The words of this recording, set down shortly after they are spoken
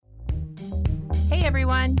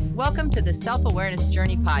everyone. Welcome to the Self-Awareness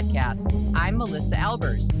Journey podcast. I'm Melissa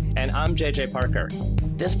Albers. And I'm JJ Parker.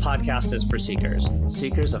 This podcast is for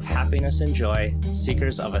seekers of happiness and joy,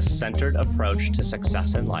 seekers of a centered approach to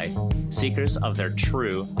success in life, seekers of their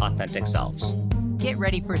true, authentic selves. Get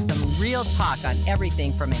ready for some real talk on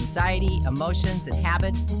everything from anxiety, emotions, and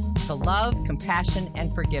habits to love, compassion,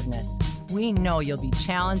 and forgiveness. We know you'll be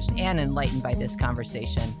challenged and enlightened by this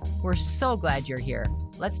conversation. We're so glad you're here.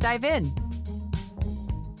 Let's dive in.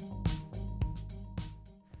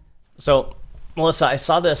 So, Melissa, I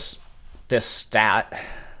saw this stat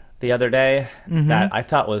the other day that I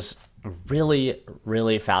thought was really,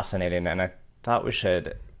 really fascinating, and I thought we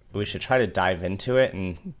should try to dive into it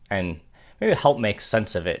and maybe help make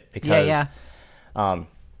sense of it, because I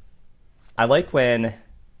like when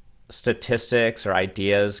statistics or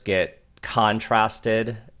ideas get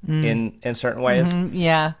contrasted in certain ways.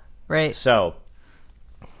 Yeah, right. So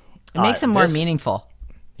it makes them more meaningful.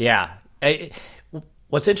 Yeah.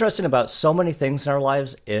 What's interesting about so many things in our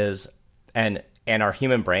lives is, and our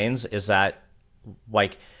human brains, is that,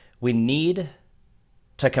 like, we need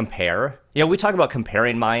to compare. You know, we talk about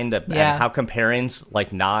comparing mind and how comparing's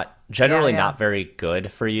like not very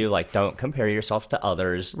good for you. Like, don't compare yourself to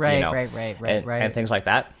others. Right. And things like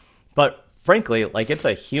that. But frankly, like, it's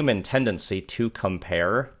a human tendency to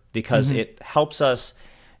compare because it helps us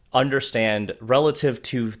understand, relative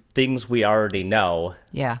to things we already know,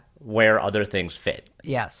 where other things fit.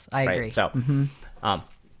 Yes, I agree. So,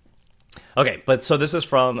 okay, but so this is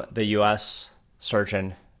from the U.S.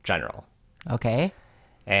 Surgeon General. Okay.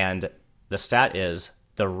 And the stat is,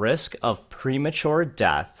 the risk of premature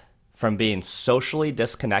death from being socially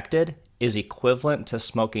disconnected is equivalent to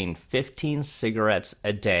smoking 15 cigarettes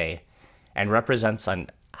a day and represents a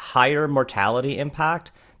higher mortality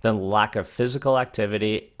impact than lack of physical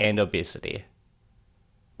activity and obesity.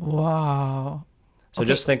 Wow. So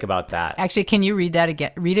just think about that. Actually, can you read that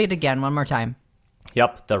again? Read it again one more time.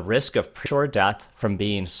 Yep. The risk of premature death from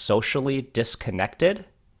being socially disconnected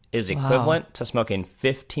is equivalent to smoking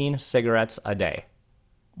 15 cigarettes a day.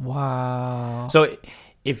 Wow. So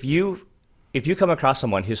if you come across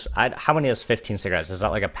someone who's, how many is 15 cigarettes? Is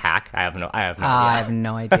that like a pack? I have no idea. I have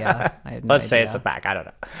no idea. Let's say it's a pack. I don't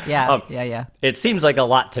know. Yeah. It seems like a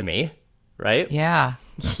lot to me, right? Yeah.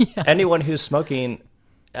 Yes. Anyone who's smoking,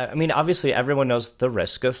 I mean, obviously everyone knows the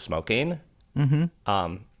risk of smoking,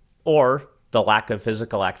 or the lack of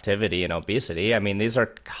physical activity and obesity. I mean, these are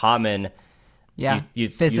common. Yeah. You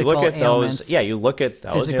physical look at ailments, those. Yeah, you look at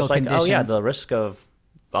those. And it's like, conditions. oh yeah, the risk of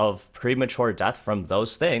premature death from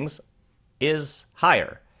those things is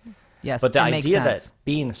higher. Yes. But the idea that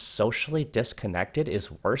being socially disconnected is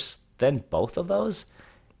worse than both of those,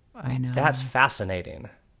 I know. That's fascinating.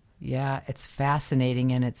 Yeah, it's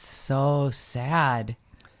fascinating, and it's so sad.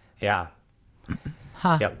 Yeah.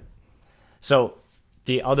 Huh. Yep. So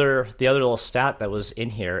the other little stat that was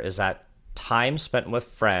in here is that time spent with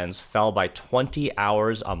friends fell by 20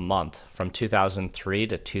 hours a month from 2003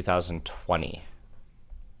 to 2020.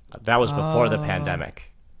 That was before the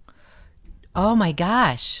pandemic. Oh my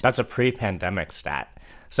gosh. That's a pre-pandemic stat.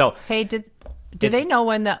 So hey, did they know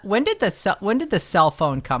when did the cell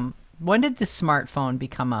phone come? When did the smartphone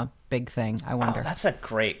become a big thing? I wonder. Oh, that's a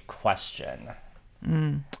great question.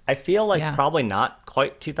 I feel like probably not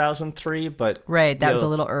quite 2003, but right, that was a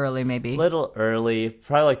little early, maybe. Little early,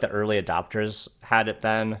 probably like the early adopters had it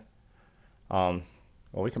then. Well,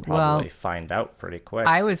 we can probably find out pretty quick.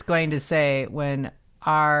 I was going to say when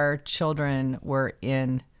our children were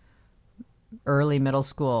in early middle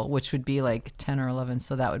school, which would be like 10 or 11,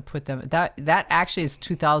 so that would put them that actually is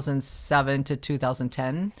 2007 to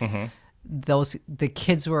 2010. The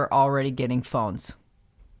kids were already getting phones.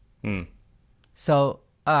 So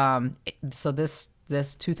this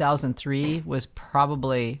 2003 was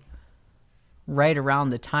probably right around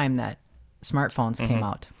the time that smartphones came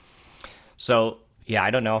out. So yeah, I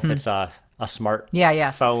don't know if it's a smart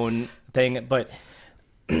phone thing, but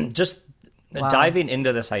just diving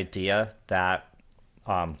into this idea that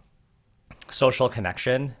social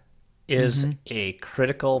connection is a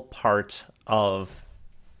critical part of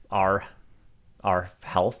our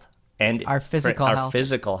health, and our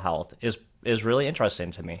physical health is really interesting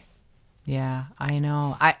to me. Yeah, I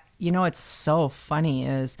know. What's so funny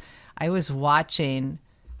is I was watching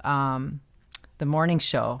the morning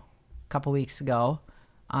show a couple weeks ago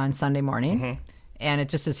on Sunday morning, and it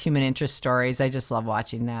just is human interest stories. I just love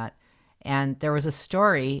watching that. And there was a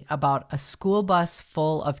story about a school bus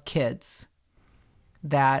full of kids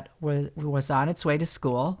that was on its way to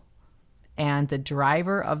school, and the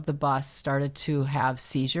driver of the bus started to have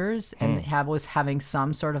seizures and was having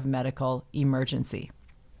some sort of medical emergency.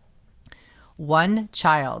 one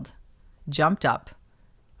child jumped up,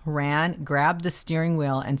 ran, grabbed the steering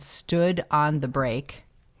wheel, and stood on the brake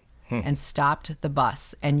and stopped the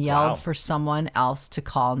bus and yelled Wow. for someone else to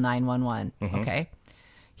call 911. Okay.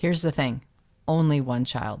 Here's the thing. Only one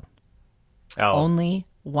child. Oh, Only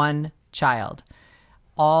one child.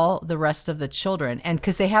 All the rest of the children, and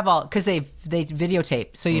because they videotape,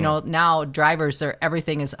 so now drivers,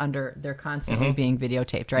 everything is they're constantly being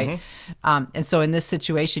videotaped, right? And so in this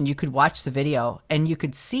situation, you could watch the video and you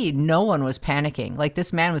could see no one was panicking. Like,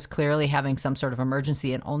 this man was clearly having some sort of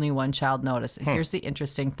emergency, and only one child noticed. And here's the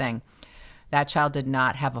interesting thing: that child did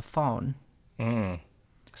not have a phone,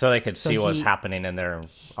 so they could see what's he- happening in there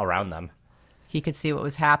around them. he could see what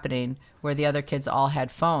was happening, where the other kids all had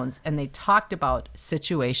phones. And they talked about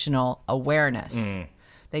situational awareness.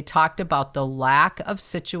 They talked about the lack of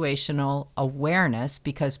situational awareness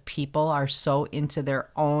because people are so into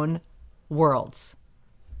their own worlds,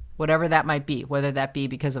 whatever that might be, whether that be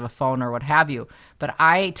because of a phone or what have you. But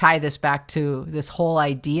I tie this back to this whole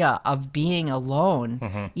idea of being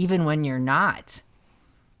alone, even when you're not.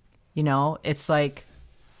 It's like,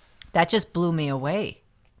 that just blew me away.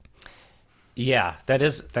 Yeah, that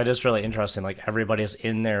is really interesting. Like, everybody's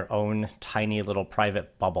in their own tiny little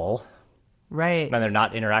private bubble, Right. and they're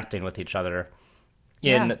not interacting with each other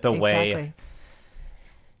Yeah, in the way, exactly.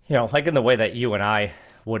 like in the way that you and I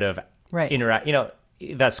would have Right. interact.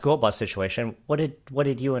 That school bus situation. What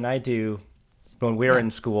did you and I do when we were in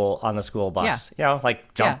school on the school bus?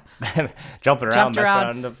 Like jumping around, Jumped messing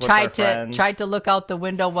around, with our friends. tried to look out the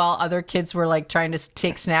window while other kids were like trying to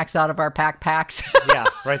take snacks out of our backpacks. Yeah,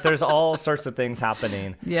 right. There's all sorts of things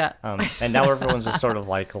happening. Yeah. And now everyone's just sort of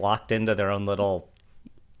like locked into their own little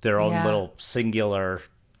singular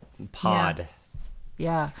pod.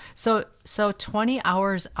 Yeah. So 20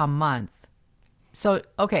 hours a month. So,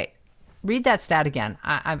 okay, read that stat again.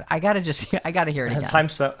 I gotta hear it again. Time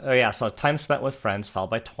spent. Oh yeah. So time spent with friends fell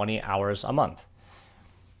by 20 hours a month.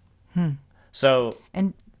 So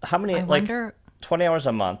And how many? I wonder. 20 hours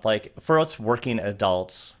a month. Like, for us working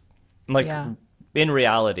adults, like Yeah. in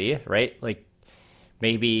reality, right? Like,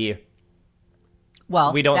 maybe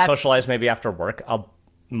Well, we don't that's- socialize maybe after work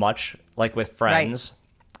much, like with friends.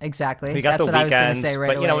 Exactly. We got That's the what I was going to weekends, say right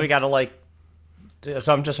but away. we got to like.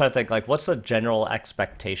 So I'm just trying to think, like, what's the general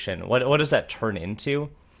expectation? What does that turn into?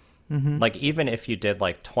 Like, even if you did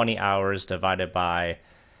like 20 hours divided by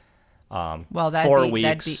Well, 4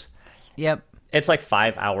 weeks, Yep. it's like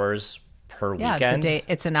 5 hours per Yeah, weekend. it's a day.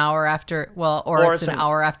 It's an hour after. Well, or it's an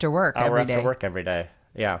hour after work Hour every after day. work every day.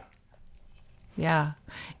 Yeah. Yeah.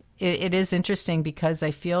 It is interesting because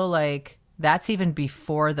I feel like that's even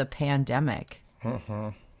before the pandemic.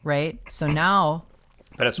 Right? So now,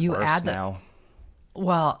 But it's You worse add the- now.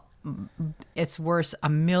 well, it's worse a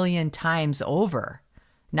million times over,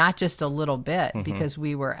 not just a little bit, because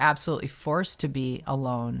we were absolutely forced to be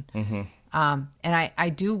alone. And I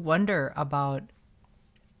do wonder about,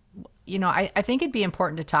 I think it'd be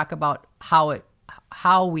important to talk about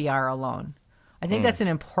how we are alone. I think that's an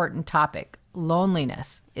important topic.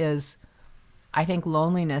 I think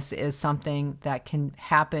loneliness is something that can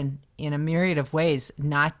happen in a myriad of ways,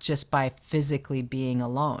 not just by physically being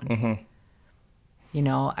alone.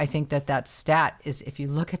 I think that stat is, if you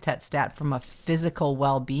look at that stat from a physical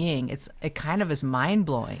well-being, it kind of is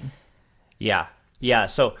mind-blowing. Yeah. Yeah.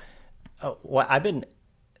 So what I've been,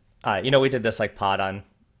 we did this like pod on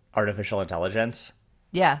artificial intelligence.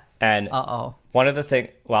 Yeah. And Uh-oh. one of the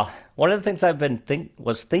things I've been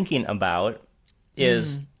thinking about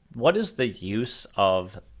is what is the use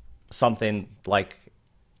of something like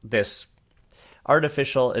this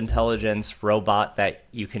artificial intelligence robot that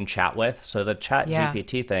you can chat with. So the chat Yeah.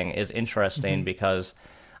 GPT thing is interesting because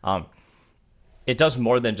it does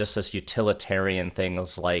more than just this utilitarian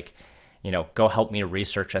things like, go help me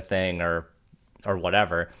research a thing or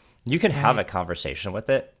whatever. You can have a conversation with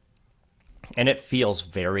it and it feels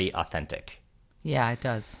very authentic. Yeah, it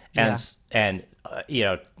does. And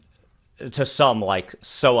to some, like,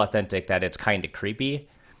 so authentic that it's kind of creepy.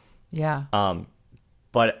 Yeah.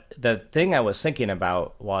 But the thing I was thinking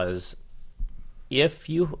about was if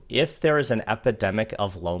there is an epidemic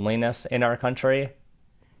of loneliness in our country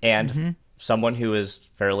and someone who is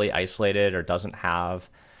fairly isolated or doesn't have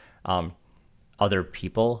other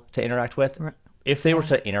people to interact with, if they were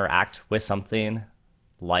to interact with something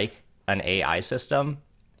like an AI system,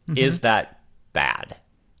 is that bad?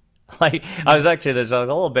 Like, there's a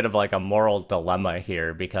little bit of like a moral dilemma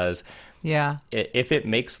here because if it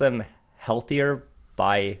makes them healthier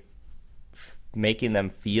by making them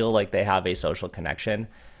feel like they have a social connection,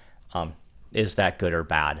 is that good or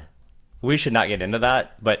bad? we should not get into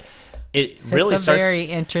that, but it really It's a starts very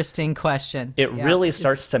interesting question. it Yeah, really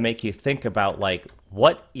starts to make you think about like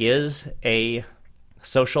what is a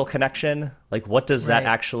social connection? Like what does that Right.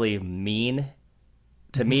 actually mean?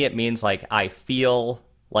 To me it means like I feel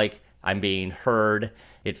like I'm being heard.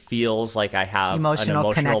 It feels like I have an Emotional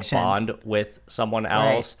emotional connection. bond with someone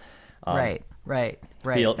Right. else. Right.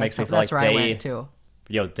 It makes me feel That's like where I went too.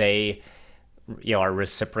 they are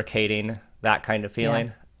reciprocating that kind of Yeah.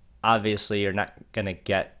 feeling. Obviously you're not going to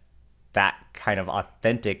get that kind of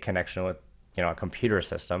authentic connection with a computer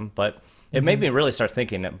system, but it made me really start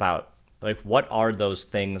thinking about like what are those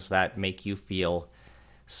things that make you feel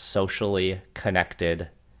socially connected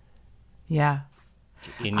Yeah.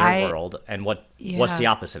 in your I world, and what's the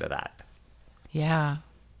yeah. opposite of that? Yeah.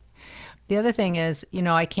 The other thing is,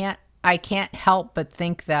 I can't help but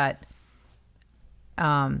think that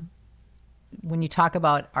when you talk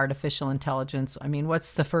about artificial intelligence, I mean,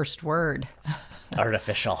 what's the first word?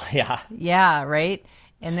 Artificial. Yeah. Yeah, right?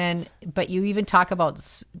 And then, but you even talk about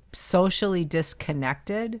socially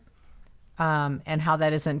disconnected, and how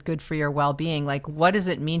that isn't good for your well-being. Like, what does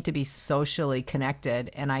it mean to be socially connected?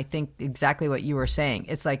 And I think exactly what you were saying.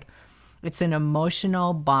 It's like, it's an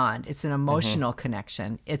emotional bond. It's an emotional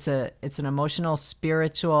connection. It's an emotional,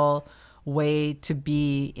 spiritual way to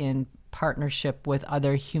be in partnership with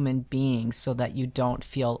other human beings so that you don't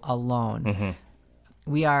feel alone.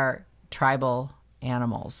 We are tribal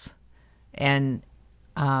animals. And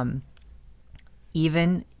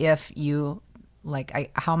even if you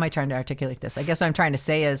how am I trying to articulate this? I guess what I'm trying to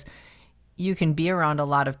say is you can be around a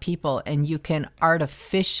lot of people and you can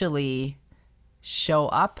artificially show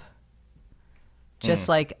up just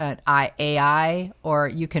like an AI, or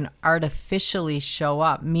you can artificially show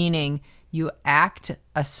up, meaning you act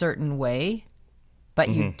a certain way, but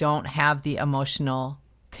you don't have the emotional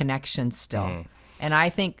connection still. And I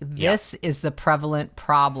think this is the prevalent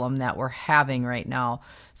problem that we're having right now.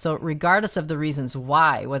 So regardless of the reasons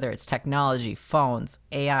why, whether it's technology, phones,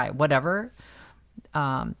 AI, whatever,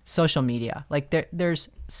 social media, like there's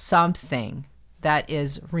something that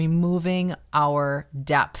is removing our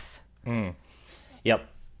depth. Yep.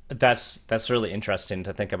 That's really interesting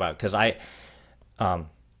to think about, because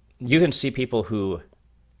you can see people who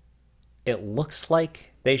it looks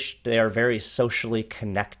like they are very socially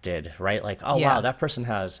connected, right? Like, oh Yeah. wow, that person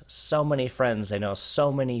has so many friends, they know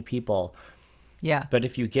so many people. Yeah. But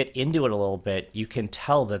if you get into it a little bit, you can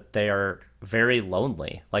tell that they are very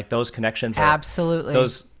lonely. Like those connections are Absolutely.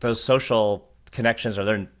 those social connections, or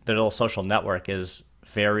their little social network is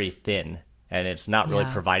very thin, and it's not really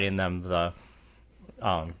Yeah. providing them the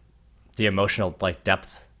emotional like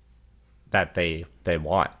depth that they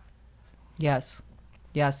want. Yes.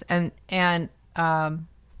 Yes. And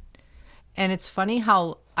it's funny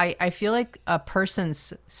how I feel like a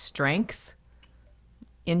person's strength,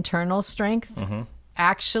 internal strength,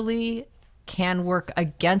 actually can work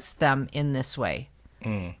against them in this way,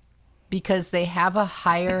 because they have a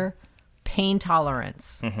higher pain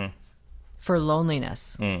tolerance for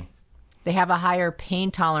loneliness. They have a higher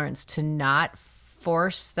pain tolerance to not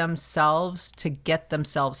force themselves to get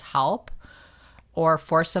themselves help, or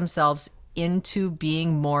force themselves into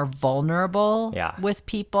being more vulnerable Yeah. with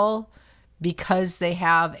people, because they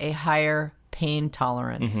have a higher pain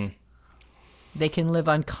tolerance. They can live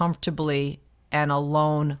uncomfortably and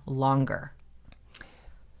alone longer.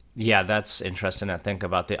 Yeah, that's interesting to think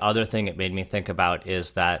about. The other thing it made me think about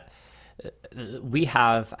is that we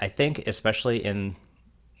have, I think, especially in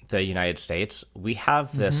the United States, we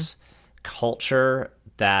have this culture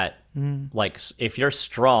that, like, if you're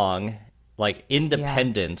strong, like,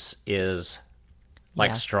 independence is,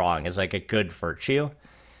 like, Yes. strong, is, like, a good virtue.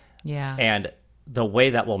 Yeah. And the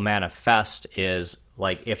way that will manifest is,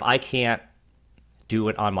 like, if I can't do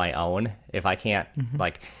it on my own, if I can't,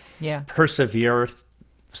 like, Yeah. persevere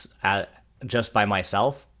just by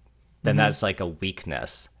myself, then that's, like, a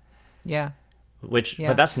weakness. Yeah. Yeah.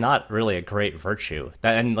 But that's not really a great virtue.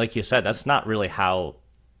 And like you said, that's not really how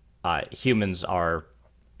humans are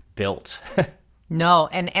built. No,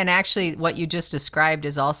 and actually, what you just described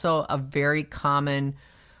is also a very common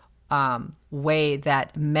way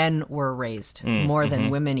that men were raised, more than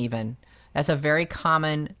women even. That's a very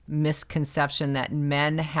common misconception, that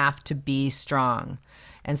men have to be strong.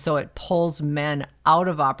 And so it pulls men out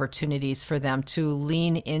of opportunities for them to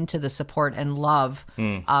lean into the support and love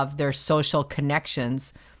of their social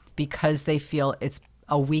connections, because they feel it's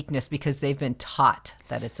a weakness, because they've been taught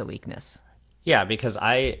that it's a weakness. Yeah, because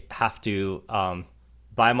I have to,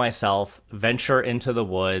 by myself, venture into the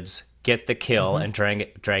woods, get the kill, and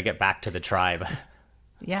drag it back to the tribe.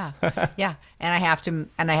 Yeah. Yeah. And I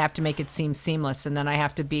have to make it seem seamless, and then I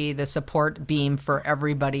have to be the support beam for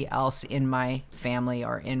everybody else in my family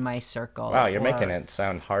or in my circle. Wow, you're making Or it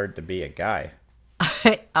sound hard to be a guy.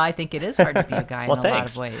 I think it is hard to be a guy Well, in a lot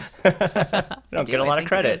of thanks. ways. You I don't get a do. I lot of think it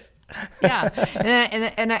credit. is. Yeah.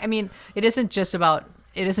 And I mean, it isn't just about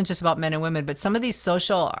men and women, but some of these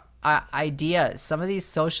social ideas, some of these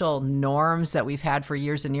social norms that we've had for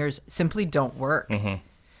years and years simply don't work.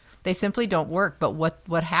 They simply don't work. But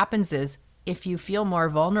what happens is, if you feel more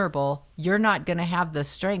vulnerable, you're not going to have the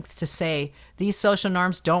strength to say, these social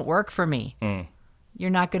norms don't work for me.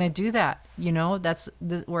 You're not going to do that. You know,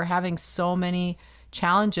 we're having so many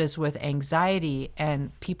challenges with anxiety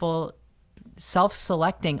and people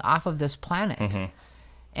self-selecting off of this planet.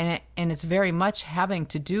 And it's very much having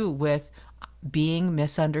to do with being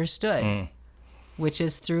misunderstood, which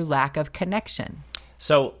is through lack of connection.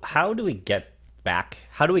 So how do we get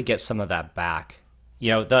some of that back?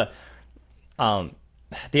 You know, the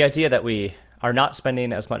idea that we are not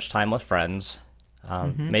spending as much time with friends.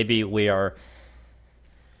 Maybe we are,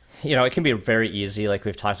 you know, it can be very easy, like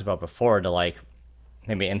we've talked about before, to like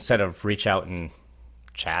maybe instead of reach out and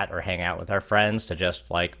chat or hang out with our friends, to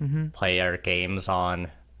just like play our games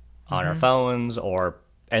on our phones, or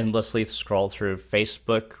endlessly scroll through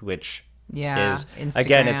Facebook, which is,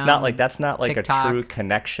 again, it's not like, that's not like TikTok. A true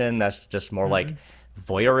connection. That's just more like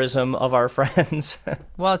voyeurism of our friends.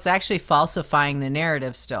 Well, it's actually falsifying the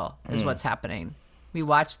narrative still is what's happening. We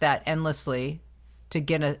watch that endlessly to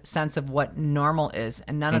get a sense of what normal is,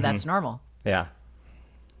 and none of that's normal. Yeah.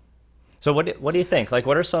 So what do you think? Like,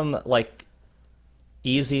 what are some like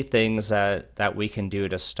easy things that we can do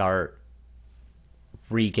to start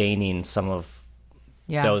regaining some of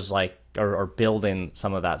those, like, or building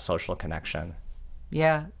some of that social connection?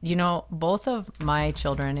 Yeah. You know, both of my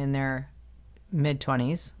children in their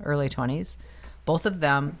mid-20s, early 20s, both of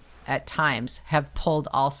them at times have pulled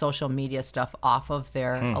all social media stuff off of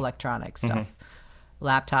their electronic stuff,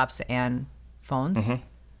 laptops and phones.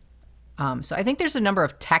 So I think there's a number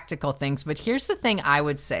of tactical things, but here's the thing I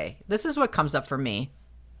would say. This is what comes up for me.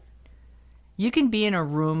 You can be in a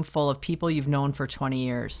room full of people you've known for 20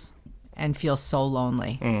 years and feel so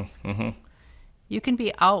lonely. You can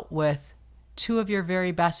be out with two of your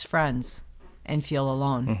very best friends and feel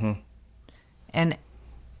alone. And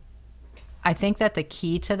I think that the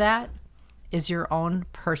key to that is your own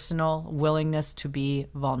personal willingness to be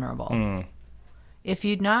vulnerable. If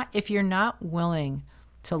you're not willing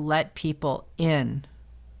to let people in,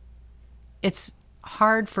 it's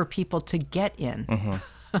hard for people to get in.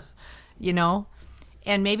 You know?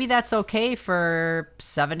 And maybe that's okay for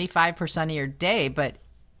 75% of your day, but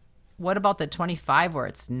what about the 25 where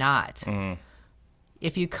it's not?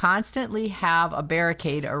 If you constantly have a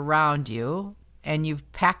barricade around you and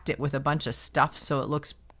you've packed it with a bunch of stuff so it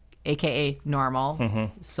looks AKA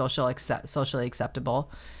normal, socially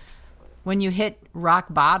acceptable, when you hit rock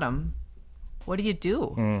bottom, what do you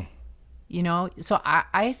do? You know? So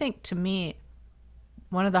I think, to me,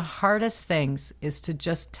 one of the hardest things is to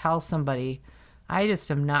just tell somebody, I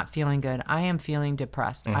just am not feeling good. I am feeling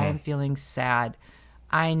depressed. I am feeling sad.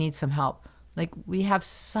 I need some help. Like, we have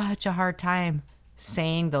such a hard time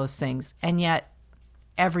saying those things. And yet,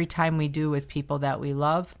 every time we do with people that we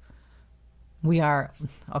love, we are,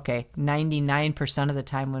 99% of the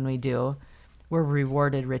time when we do, we're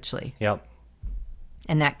rewarded richly. Yep.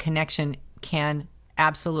 And that connection can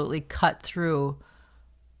absolutely cut through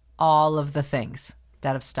all of the things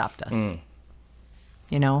that have stopped us.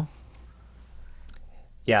 You know?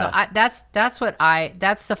 Yeah. So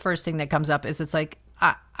that's the first thing that comes up, is it's like,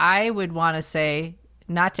 I would want to say,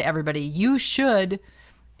 not to everybody, you should,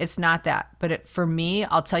 it's not that. But for me,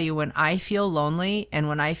 I'll tell you, when I feel lonely and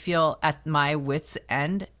when I feel at my wit's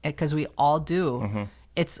end, because we all do,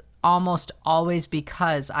 it's almost always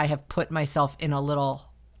because I have put myself in a little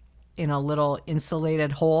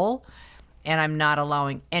insulated hole, and I'm not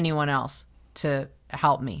allowing anyone else to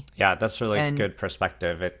help me. Yeah, that's really good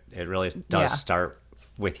perspective. It really does start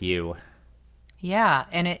with you. Yeah,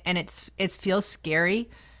 and it feels scary.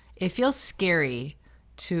 It feels scary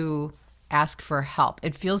to ask for help.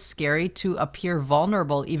 It feels scary to appear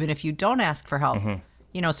vulnerable even if you don't ask for help.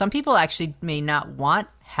 You know, some people actually may not want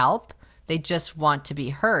help. They just want to be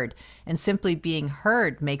heard, and simply being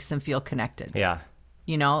heard makes them feel connected. Yeah.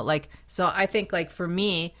 You know, like, so I think, like, for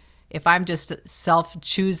me, if I'm just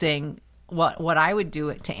self-choosing what I would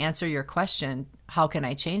do to answer your question, how can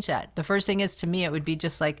I change that? The first thing is, to me, it would be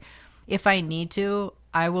just like, if I need to,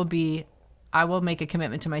 I will make a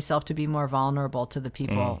commitment to myself to be more vulnerable to the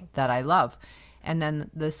people that I love. And then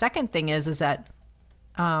the second thing is that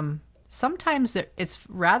sometimes it's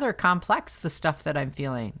rather complex, the stuff that I'm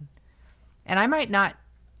feeling. And I might not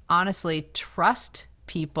honestly trust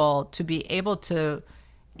people to be able to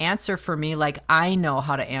answer for me like I know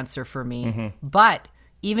how to answer for me. But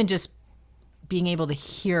even just being able to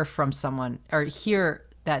hear from someone or hear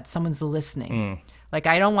that someone's listening. Like,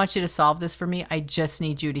 I don't want you to solve this for me. I just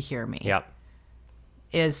need you to hear me. Yep.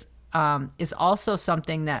 Is also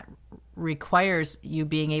something that requires you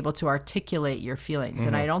being able to articulate your feelings.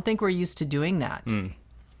 And I don't think we're used to doing that.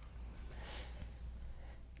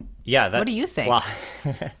 Yeah. What do you think? Well,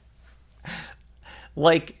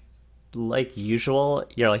 like usual,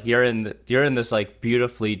 you're in this like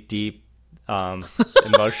beautifully deep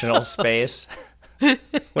emotional space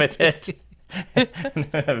with it.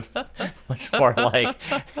 Much more like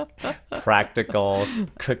practical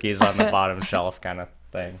cookies on the bottom shelf kind of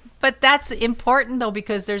thing. But that's important, though,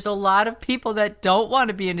 because there's a lot of people that don't want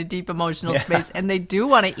to be in a deep emotional space, and they do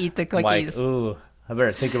want to eat the cookies. Like, ooh, I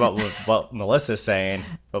better think about what Melissa's saying,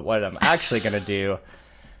 but what I'm actually going to do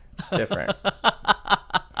is different.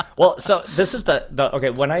 Well, so this is the okay,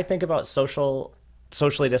 when I think about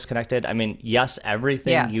socially disconnected, I mean, yes,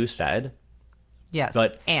 everything you said. Yes,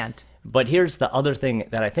 But here's the other thing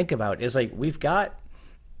that I think about is like we've got,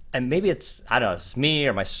 and maybe it's, I don't know, it's me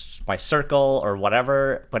or my circle or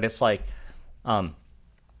whatever, but it's like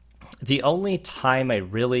the only time I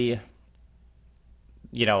really,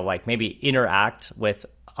 like maybe interact with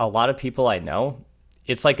a lot of people I know,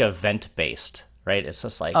 it's like event based, right? It's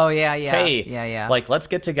just like, hey, like let's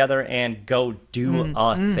get together and go do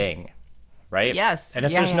a thing. Right? Yes. And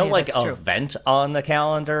if there's no like event on the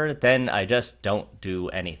calendar, then I just don't do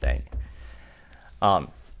anything.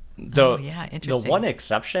 interesting. The one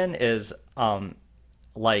exception is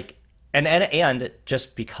like and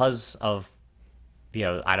just because of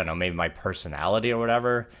I don't know, maybe my personality or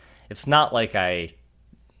whatever, it's not like I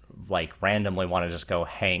like randomly want to just go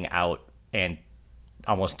hang out and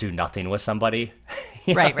almost do nothing with somebody.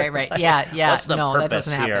 Right. Like, yeah. What's the purpose that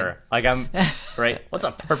doesn't here? happen. Like I'm right. What's the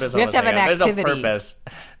purpose? We have to have an activity. There's no purpose.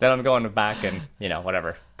 Then I'm going back and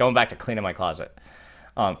whatever, going back to cleaning my closet.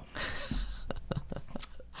 But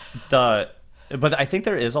I think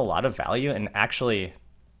there is a lot of value in actually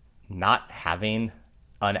not having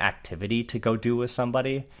an activity to go do with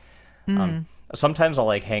somebody. Sometimes I'll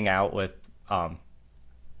like hang out with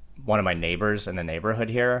one of my neighbors in the neighborhood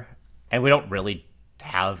here, and we don't really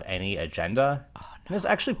have any agenda. And it's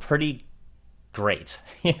actually pretty great.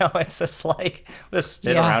 It's just like just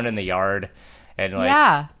sit around in the yard and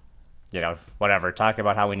like whatever, talk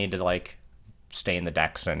about how we need to like stain the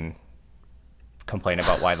decks and complain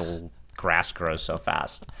about why the grass grows so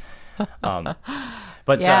fast. The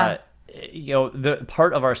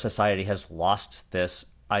part of our society has lost this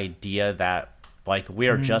idea that like we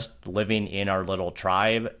are just living in our little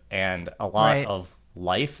tribe, and a lot of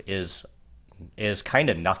life is kind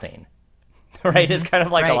of nothing. Right? It's kind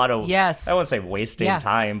of like a lot of, I wouldn't say wasting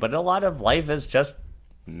time, but a lot of life is just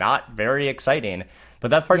not very exciting.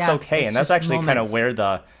 But that part's okay, and that's actually kind of where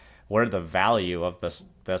the value of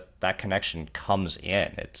that connection comes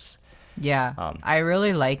in. It's I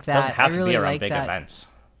really like that. It doesn't have to really be around like big that. events,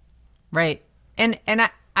 right? And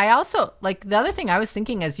I also like the other thing I was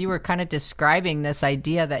thinking as you were kind of describing this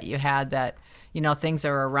idea that you had that things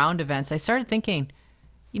are around events. I started thinking,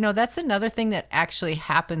 that's another thing that actually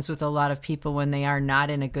happens with a lot of people when they are not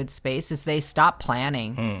in a good space is they stop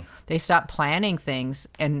planning. They stop planning things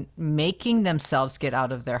and making themselves get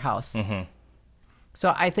out of their house.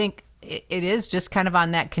 So I think it is just kind of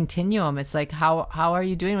on that continuum. It's like, how are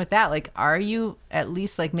you doing with that? Like, are you at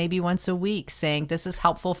least like maybe once a week saying this is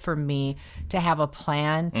helpful for me to have a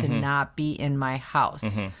plan to not be in my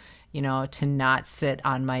house, to not sit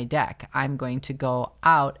on my deck. I'm going to go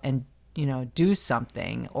out and do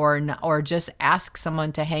something or just ask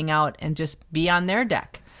someone to hang out and just be on their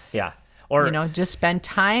deck. Yeah. Or, just spend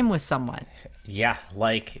time with someone. Yeah.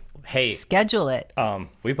 Like, hey, schedule it.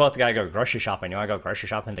 We both got to go grocery shopping. You want to go grocery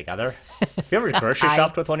shopping together? Have you ever grocery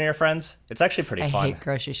shopped with one of your friends? It's actually pretty fun. I hate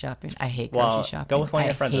grocery shopping. Grocery shopping. Go with one of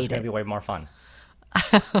your friends. It's going to be way more fun.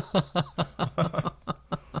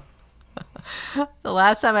 The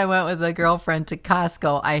last time I went with a girlfriend to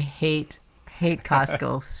Costco, I hate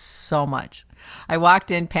Costco so much. I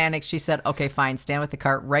walked in, panicked. She said, okay, fine, stand with the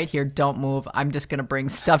cart right here. Don't move. I'm just going to bring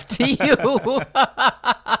stuff to you.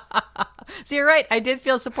 So you're right. I did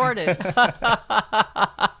feel supported.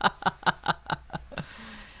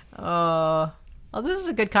 Well, this is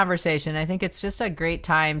a good conversation. I think it's just a great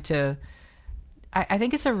time I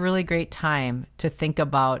think it's a really great time to think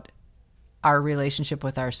about our relationship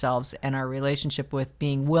with ourselves and our relationship with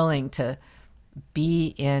being willing to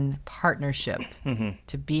be in partnership,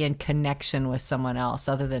 to be in connection with someone else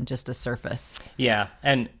other than just a surface. Yeah.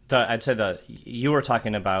 And I'd say you were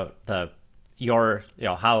talking about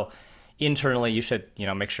how internally you should,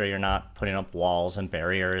 make sure you're not putting up walls and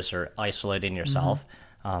barriers or isolating yourself.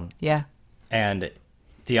 Yeah. And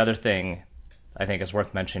the other thing I think is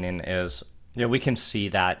worth mentioning is, we can see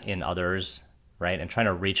that in others, right? And trying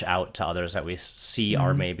to reach out to others that we see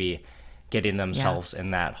are maybe getting themselves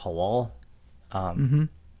in that hole.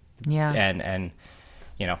 Yeah. And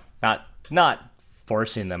not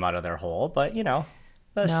forcing them out of their hole, but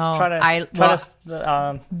let's try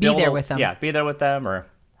to be there with them. Yeah, be there with them, or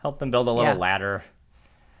help them build a little ladder.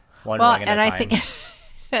 One well, rung at and a I time. think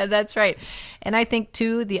that's right. And I think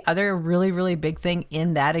too, the other really, really big thing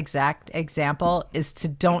in that exact example is to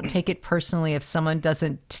don't take it personally if someone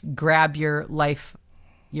doesn't grab your life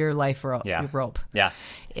rope. Yeah.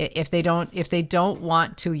 If they don't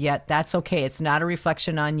want to yet, that's okay. It's not a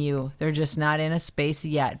reflection on you. They're just not in a space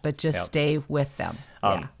yet, but just stay with them.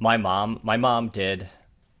 My mom did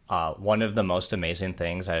one of the most amazing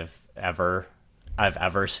things I've ever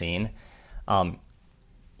seen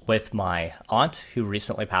with my aunt who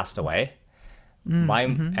recently passed away.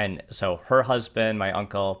 And so her husband, my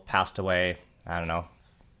uncle, passed away, I don't know,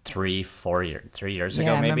 3 years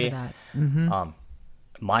ago, I maybe. remember that.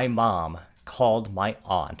 My mom called my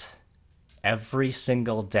aunt every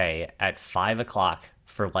single day at 5:00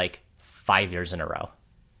 for like 5 years in a row.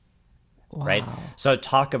 Wow. Right. So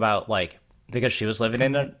talk about because she was living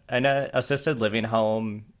in an assisted living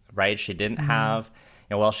home, right? She didn't have,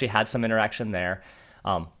 she had some interaction there.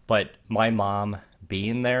 But my mom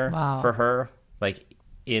being there Wow. for her,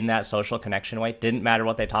 in that social connection way, didn't matter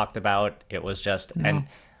what they talked about. It was just,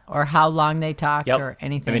 Or how long they talked or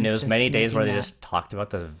anything. I mean, it was just many days where they making just talked about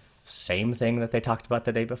the same thing that they talked about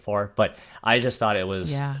the day before. But I just thought it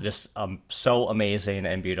was just so amazing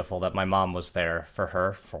and beautiful that my mom was there for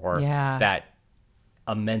her for that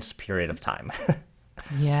immense period of time.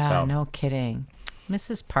 Yeah, no kidding.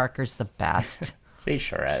 Mrs. Parker's the best. She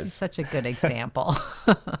sure is. She's such a good example.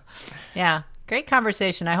 Yeah, great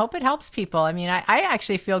conversation. I hope it helps people. I mean, I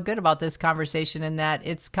actually feel good about this conversation in that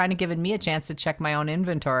it's kind of given me a chance to check my own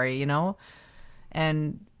inventory,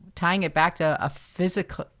 and tying it back to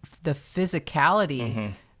the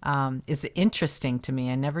physicality is interesting to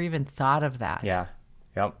me. I never even thought of that. Yeah.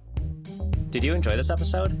 Yep. Did you enjoy this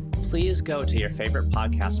episode? Please go to your favorite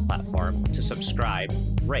podcast platform to subscribe,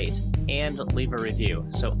 rate, and leave a review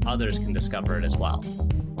so others can discover it as well.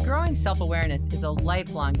 Growing self-awareness is a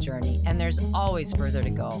lifelong journey, and there's always further to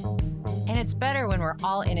go. And it's better when we're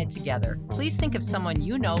all in it together. Please think of someone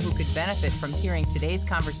you know who could benefit from hearing today's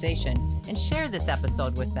conversation and share this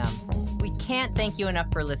episode with them. We can't thank you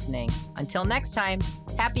enough for listening. Until next time,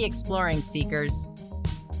 happy exploring, seekers.